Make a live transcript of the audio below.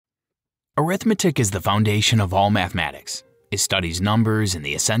Arithmetic is the foundation of all mathematics. It studies numbers and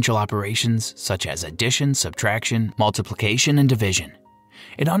the essential operations such as addition, subtraction, multiplication, and division.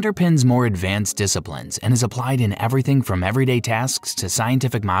 It underpins more advanced disciplines and is applied in everything from everyday tasks to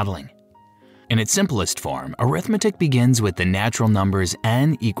scientific modeling. In its simplest form, arithmetic begins with the natural numbers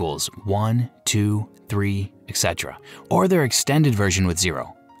n equals 1, 2, 3, etc., or their extended version with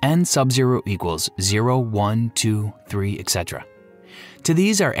 0, n sub 0 equals 0, 1, 2, 3, etc. To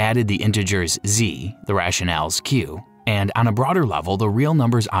these are added the integers z, the rationales q, and on a broader level the real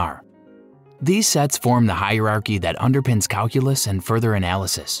numbers r. These sets form the hierarchy that underpins calculus and further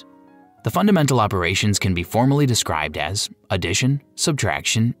analysis. The fundamental operations can be formally described as addition,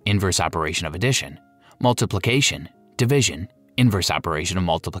 subtraction, inverse operation of addition, multiplication, division, inverse operation of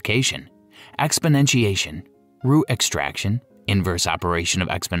multiplication, exponentiation, root extraction, inverse operation of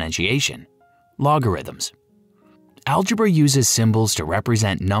exponentiation, logarithms. Algebra uses symbols to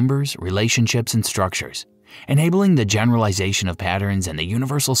represent numbers, relationships, and structures, enabling the generalization of patterns and the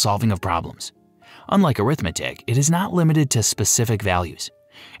universal solving of problems. Unlike arithmetic, it is not limited to specific values.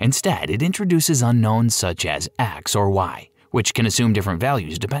 Instead, it introduces unknowns such as x or y, which can assume different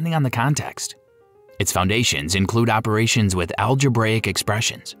values depending on the context. Its foundations include operations with algebraic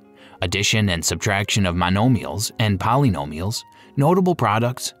expressions, addition and subtraction of monomials and polynomials, notable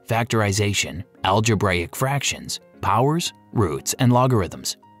products, factorization, algebraic fractions, powers, roots, and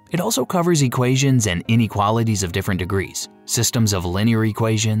logarithms. It also covers equations and inequalities of different degrees, systems of linear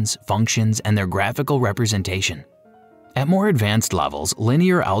equations, functions, and their graphical representation. At more advanced levels,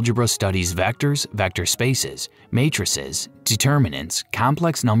 linear algebra studies vectors, vector spaces, matrices, determinants,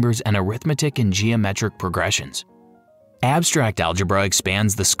 complex numbers, and arithmetic and geometric progressions. Abstract algebra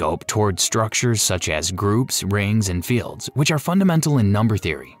expands the scope towards structures such as groups, rings, and fields, which are fundamental in number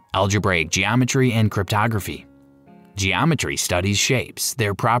theory, algebraic geometry, and cryptography. Geometry studies shapes,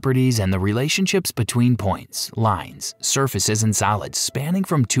 their properties, and the relationships between points, lines, surfaces, and solids spanning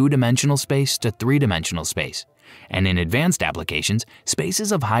from two-dimensional space to three-dimensional space, and in advanced applications,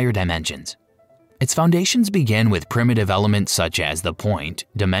 spaces of higher dimensions. Its foundations begin with primitive elements such as the point,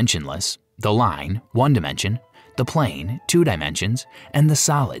 dimensionless, the line, one dimension, the plane, 2 dimensions, and the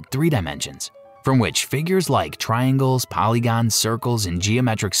solid, 3 dimensions, from which figures like triangles, polygons, circles, and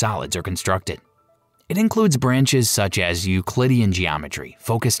geometric solids are constructed. It includes branches such as Euclidean geometry,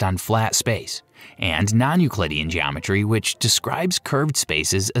 focused on flat space, and non-Euclidean geometry, which describes curved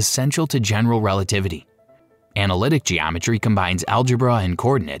spaces essential to general relativity. Analytic geometry combines algebra and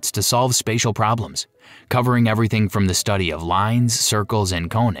coordinates to solve spatial problems, covering everything from the study of lines, circles, and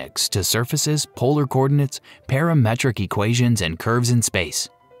conics to surfaces, polar coordinates, parametric equations, and curves in space.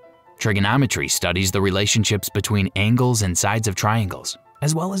 Trigonometry studies the relationships between angles and sides of triangles,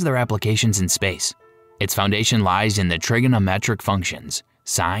 as well as their applications in space. Its foundation lies in the trigonometric functions,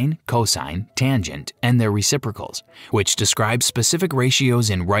 sine, cosine, tangent, and their reciprocals, which describe specific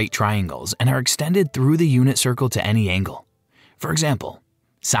ratios in right triangles and are extended through the unit circle to any angle. For example,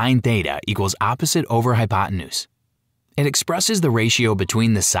 sine theta equals opposite over hypotenuse. It expresses the ratio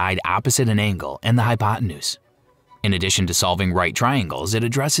between the side opposite an angle and the hypotenuse. In addition to solving right triangles, it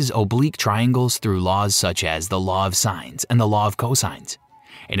addresses oblique triangles through laws such as the law of sines and the law of cosines.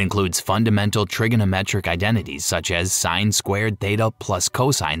 It includes fundamental trigonometric identities such as sine squared theta plus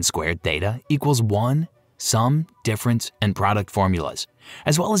cosine squared theta equals 1, sum, difference, and product formulas,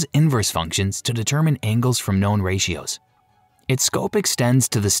 as well as inverse functions to determine angles from known ratios. Its scope extends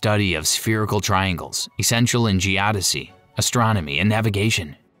to the study of spherical triangles, essential in geodesy, astronomy, and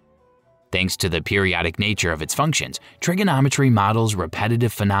navigation. Thanks to the periodic nature of its functions, trigonometry models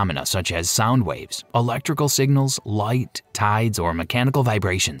repetitive phenomena such as sound waves, electrical signals, light, tides, or mechanical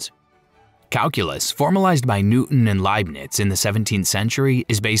vibrations. Calculus, formalized by Newton and Leibniz in the 17th century,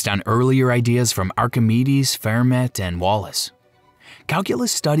 is based on earlier ideas from Archimedes, Fermat, and Wallis.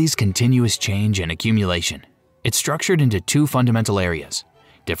 Calculus studies continuous change and accumulation. It's structured into two fundamental areas: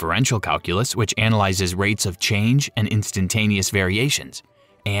 differential calculus, which analyzes rates of change and instantaneous variations,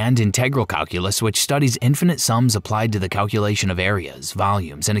 and integral calculus, which studies infinite sums applied to the calculation of areas,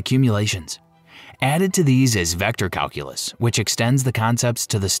 volumes, and accumulations. Added to these is vector calculus, which extends the concepts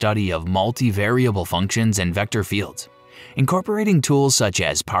to the study of multivariable functions and vector fields, incorporating tools such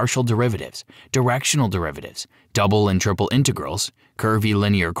as partial derivatives, directional derivatives, double and triple integrals,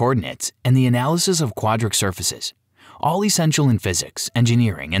 curvilinear coordinates, and the analysis of quadric surfaces, all essential in physics,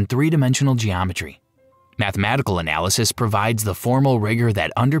 engineering, and three-dimensional geometry. Mathematical analysis provides the formal rigor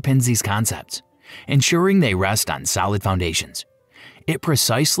that underpins these concepts, ensuring they rest on solid foundations. It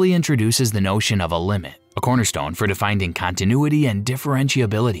precisely introduces the notion of a limit, a cornerstone for defining continuity and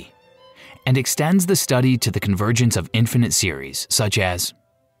differentiability, and extends the study to the convergence of infinite series, such as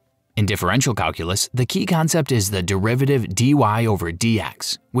In differential calculus, the key concept is the derivative dy over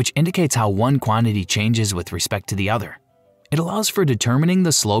dx, which indicates how one quantity changes with respect to the other. It allows for determining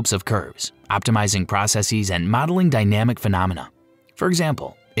the slopes of curves, optimizing processes, and modeling dynamic phenomena. For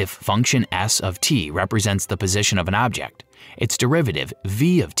example, if function s of t represents the position of an object, its derivative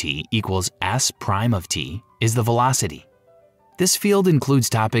v of t equals s prime of t is the velocity. This field includes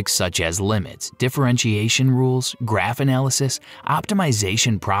topics such as limits, differentiation rules, graph analysis,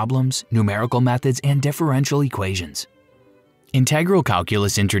 optimization problems, numerical methods, and differential equations. Integral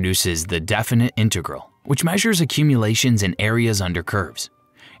calculus introduces the definite integral, which measures accumulations in areas under curves.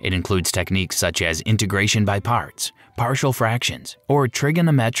 It includes techniques such as integration by parts, partial fractions, or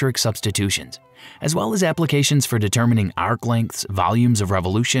trigonometric substitutions, as well as applications for determining arc lengths, volumes of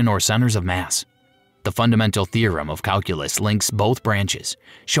revolution, or centers of mass. The fundamental theorem of calculus links both branches,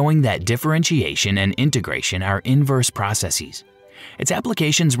 showing that differentiation and integration are inverse processes. Its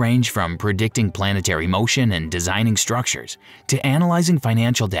applications range from predicting planetary motion and designing structures to analyzing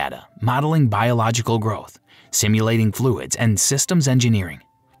financial data, modeling biological growth, simulating fluids, and systems engineering.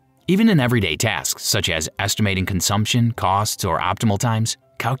 Even in everyday tasks such as estimating consumption, costs, or optimal times,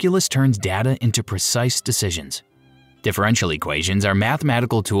 calculus turns data into precise decisions. Differential equations are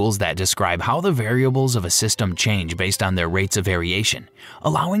mathematical tools that describe how the variables of a system change based on their rates of variation,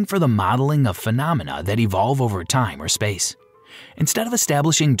 allowing for the modeling of phenomena that evolve over time or space. Instead of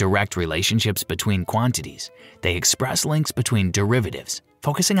establishing direct relationships between quantities, they express links between derivatives,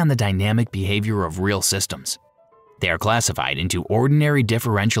 focusing on the dynamic behavior of real systems. They are classified into ordinary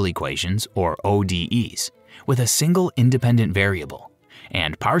differential equations, or ODEs, with a single independent variable,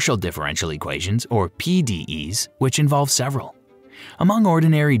 and partial differential equations, or PDEs, which involve several. Among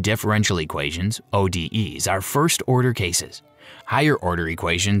ordinary differential equations, ODEs are first-order cases. Higher-order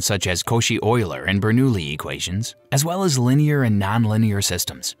equations such as Cauchy-Euler and Bernoulli equations, as well as linear and nonlinear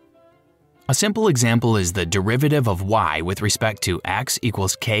systems. A simple example is the derivative of y with respect to x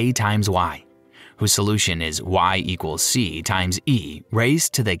equals k times y, whose solution is y equals c times e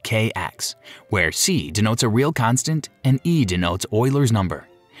raised to the kx, where c denotes a real constant and e denotes Euler's number.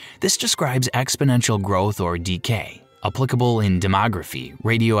 This describes exponential growth or decay, applicable in demography,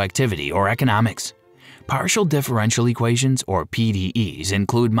 radioactivity, or economics. Partial differential equations, or PDEs,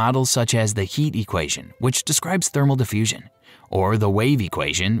 include models such as the heat equation, which describes thermal diffusion, or the wave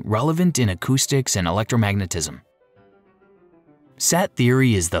equation, relevant in acoustics and electromagnetism. Set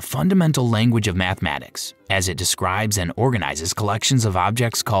theory is the fundamental language of mathematics, as it describes and organizes collections of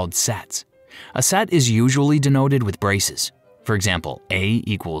objects called sets. A set is usually denoted with braces. For example, A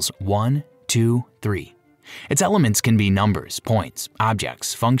equals 1, 2, 3. Its elements can be numbers, points,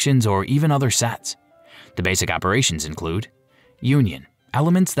 objects, functions, or even other sets. The basic operations include union,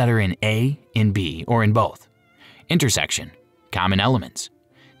 elements that are in A, in B, or in both. Intersection, common elements.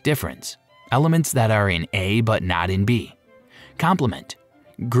 Difference, elements that are in A but not in B. Complement,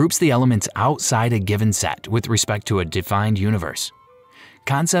 groups the elements outside a given set with respect to a defined universe.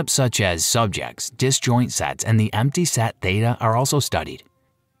 Concepts such as subjects, disjoint sets, and the empty set theta are also studied.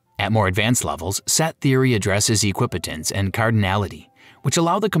 At more advanced levels, set theory addresses equipotence and cardinality, which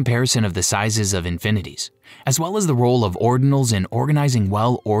allow the comparison of the sizes of infinities, as well as the role of ordinals in organizing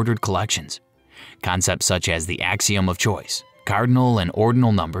well-ordered collections. Concepts such as the axiom of choice, cardinal and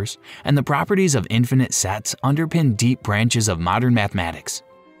ordinal numbers, and the properties of infinite sets underpin deep branches of modern mathematics.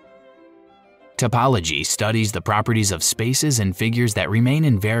 Topology studies the properties of spaces and figures that remain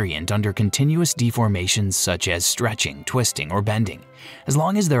invariant under continuous deformations such as stretching, twisting, or bending, as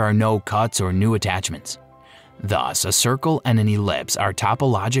long as there are no cuts or new attachments. Thus, a circle and an ellipse are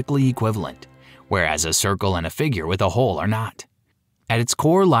topologically equivalent, whereas a circle and a figure with a hole are not. At its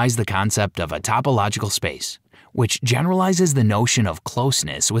core lies the concept of a topological space, which generalizes the notion of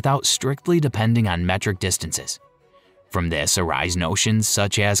closeness without strictly depending on metric distances. From this arise notions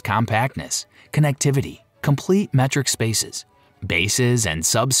such as compactness, connectivity, complete metric spaces, bases and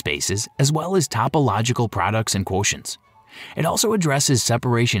subspaces, as well as topological products and quotients. It also addresses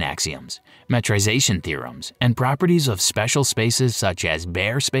separation axioms, metrization theorems, and properties of special spaces such as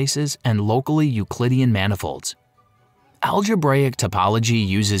Baire spaces and locally Euclidean manifolds. Algebraic topology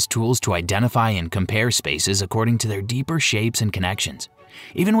uses tools to identify and compare spaces according to their deeper shapes and connections,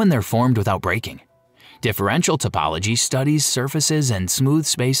 even when they're formed without breaking. Differential topology studies surfaces and smooth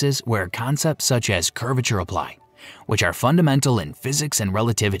spaces where concepts such as curvature apply, which are fundamental in physics and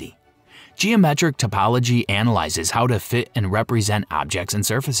relativity. Geometric topology analyzes how to fit and represent objects and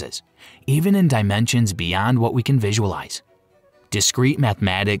surfaces, even in dimensions beyond what we can visualize. Discrete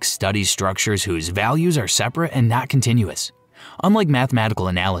mathematics studies structures whose values are separate and not continuous. Unlike mathematical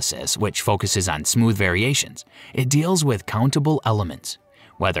analysis, which focuses on smooth variations, it deals with countable elements,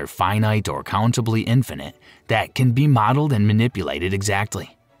 whether finite or countably infinite, that can be modeled and manipulated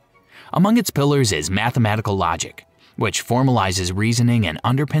exactly. Among its pillars is mathematical logic, which formalizes reasoning and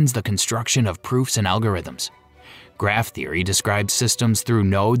underpins the construction of proofs and algorithms. Graph theory describes systems through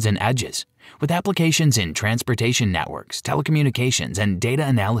nodes and edges, with applications in transportation networks, telecommunications, and data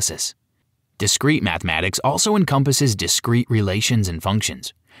analysis. Discrete mathematics also encompasses discrete relations and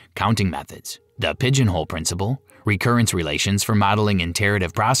functions, counting methods, the pigeonhole principle, recurrence relations for modeling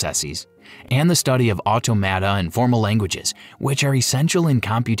iterative processes, and the study of automata and formal languages, which are essential in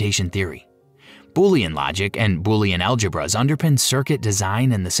computation theory. Boolean logic and Boolean algebras underpin circuit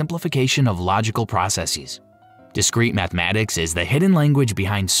design and the simplification of logical processes. Discrete mathematics is the hidden language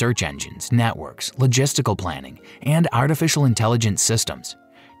behind search engines, networks, logistical planning, and artificial intelligence systems,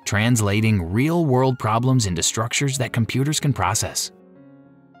 translating real-world problems into structures that computers can process.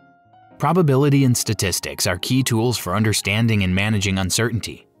 Probability and statistics are key tools for understanding and managing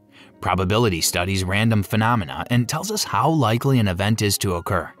uncertainty. Probability studies random phenomena and tells us how likely an event is to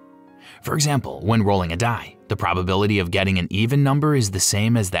occur. For example, when rolling a die, the probability of getting an even number is the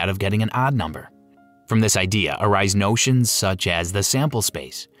same as that of getting an odd number. From this idea arise notions such as the sample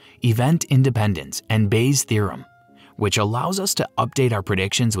space, event independence, and Bayes' theorem, which allows us to update our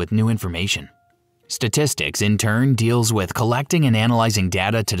predictions with new information. Statistics, in turn, deals with collecting and analyzing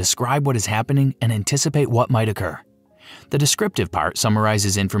data to describe what is happening and anticipate what might occur. The descriptive part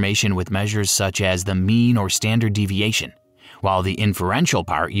summarizes information with measures such as the mean or standard deviation, while the inferential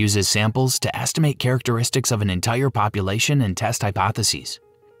part uses samples to estimate characteristics of an entire population and test hypotheses.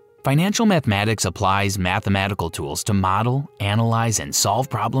 Financial mathematics applies mathematical tools to model, analyze, and solve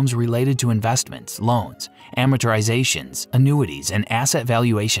problems related to investments, loans, amortizations, annuities, and asset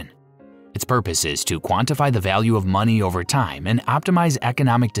valuation. Its purpose is to quantify the value of money over time and optimize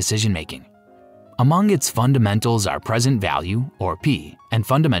economic decision-making. Among its fundamentals are present value, or P, and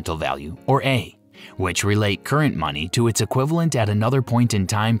fundamental value, or A, which relate current money to its equivalent at another point in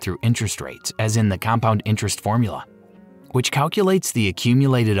time through interest rates, as in the compound interest formula, which calculates the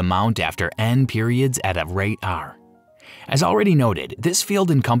accumulated amount after n periods at a rate r. As already noted, this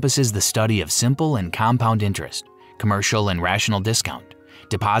field encompasses the study of simple and compound interest, commercial and rational discount,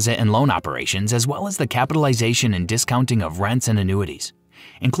 deposit and loan operations, as well as the capitalization and discounting of rents and annuities,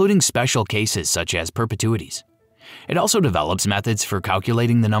 including special cases such as perpetuities. It also develops methods for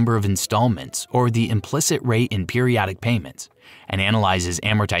calculating the number of installments or the implicit rate in periodic payments, and analyzes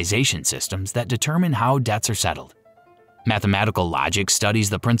amortization systems that determine how debts are settled. Mathematical logic studies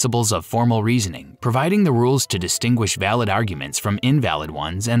the principles of formal reasoning, providing the rules to distinguish valid arguments from invalid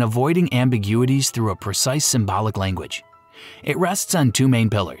ones and avoiding ambiguities through a precise symbolic language. It rests on two main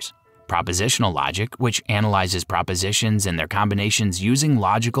pillars: propositional logic, which analyzes propositions and their combinations using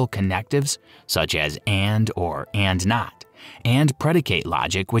logical connectives such as and or and not, and predicate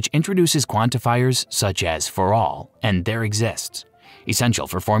logic, which introduces quantifiers such as for all and there exists, essential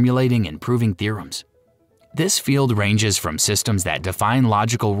for formulating and proving theorems. This field ranges from systems that define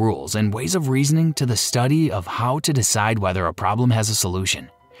logical rules and ways of reasoning to the study of how to decide whether a problem has a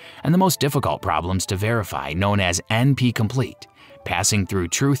solution, and the most difficult problems to verify, known as NP-complete, passing through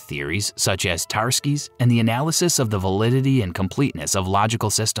truth theories such as Tarski's and the analysis of the validity and completeness of logical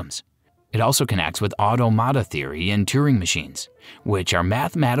systems. It also connects with automata theory and Turing machines, which are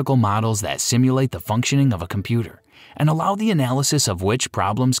mathematical models that simulate the functioning of a computer and allow the analysis of which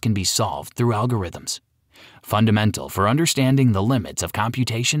problems can be solved through algorithms, fundamental for understanding the limits of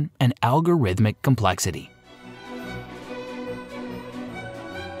computation and algorithmic complexity.